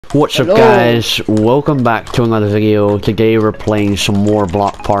What's up guys, welcome back to another video. Today we're playing some more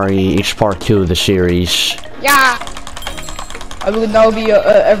Block Party. It's part 2 of the series. Yeah! I will now be,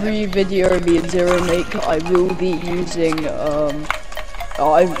 every video me and Zero make, I will be using, you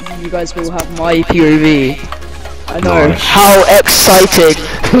guys will have my POV. I know. Nice. How exciting!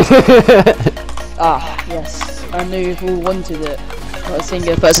 Ah, yes. I knew you all wanted it. Not a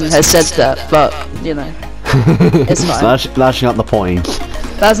single person has said that, but, you know. It's fine. That's not the point.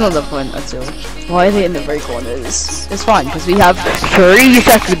 That's not the point at all. Why are they in the very corners? It's fine, because we have 3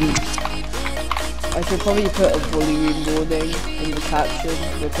 seconds. I should probably put a volume warning in the caption,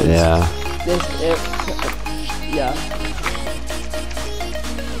 because yeah.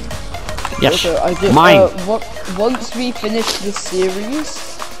 Yes, also, I did, mine! once we finish this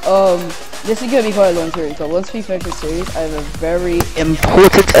series, this is going to be quite a long series, but once we finish the series, I have a very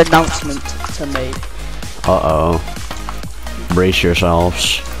important announcement to make. Uh-oh. Brace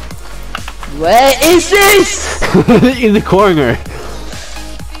yourselves. Where is this? In the corner.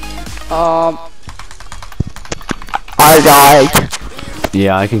 I died.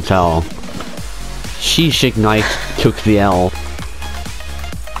 Yeah, I can tell. Sheesh Ignite took the L.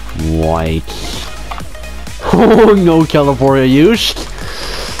 White. Oh, no teleporter used.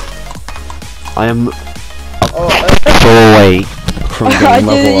 I am away from being I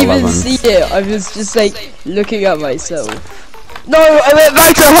level didn't 11. even see it. I was just like looking at myself. No, I went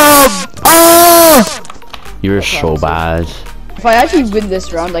back to home. Oh! You're so bad. If I actually win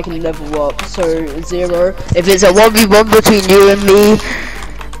this round, I can level up. So Zero, if it's a 1v1 between you and me,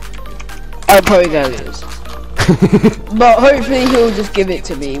 I'm probably gonna lose. But hopefully he'll just give it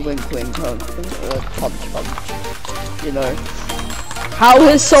to me. Wink, wink, punch, punch, punch. You know. How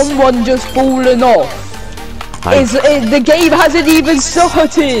has someone just fallen off? The game hasn't even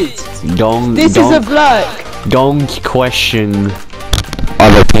started. This is a black. Don't question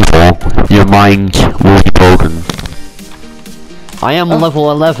other people. Your mind will be broken. I am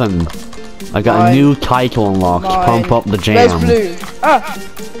level 11. I got a new title unlocked. Pump up the jam. Where's blue? Ah!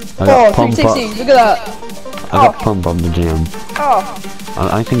 Oh, 360. Look at that. I got pump up the jam. Oh.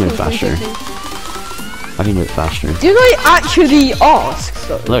 I can do it faster. I can do it faster. Did I actually ask?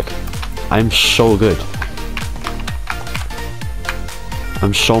 Look, I'm so good.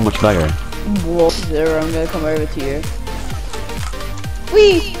 I'm so much better. Whoa, Zero, I'm gonna come over to you.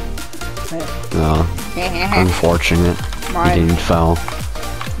 Whee! No. Unfortunate. You didn't fall.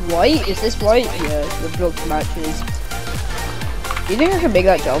 White? Is this white? Yeah, the blocked matches. Do you think I can make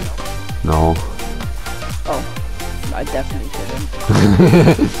that jump? No. Oh. I definitely couldn't.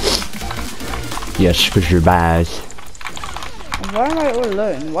 Yes, because you're bad. Why am I all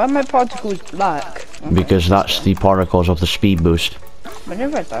alone? Why are my particles black? Okay. Because that's the particles of the speed boost. Imagine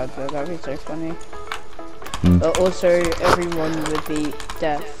if I died though, that'd be so funny. But also, everyone would be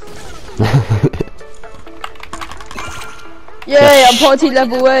deaf. Yay, yes. I'm party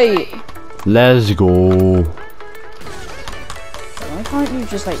level 8! Let's go. Why can't you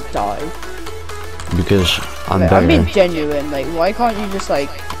just like die? Because I'm better. I'm being genuine, like why can't you just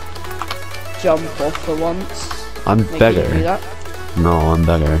like jump off for once? I'm like, better. Can you do that? No, I'm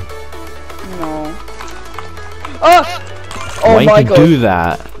better. No. Oh! Oh why my you god. do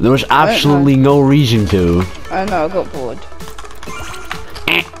that? There was absolutely no reason to. I know, I got bored.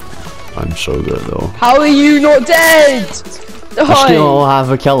 I'm so good though. How are you not dead? Die. I still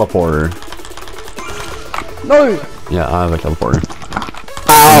have a teleporter. No! Yeah, I have a teleporter.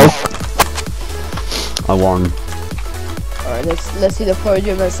 Ow! I won. Alright, let's see the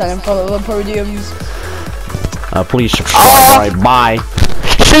podium. Let's stand in front of the podiums. Please subscribe. Bye.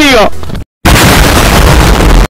 See ya!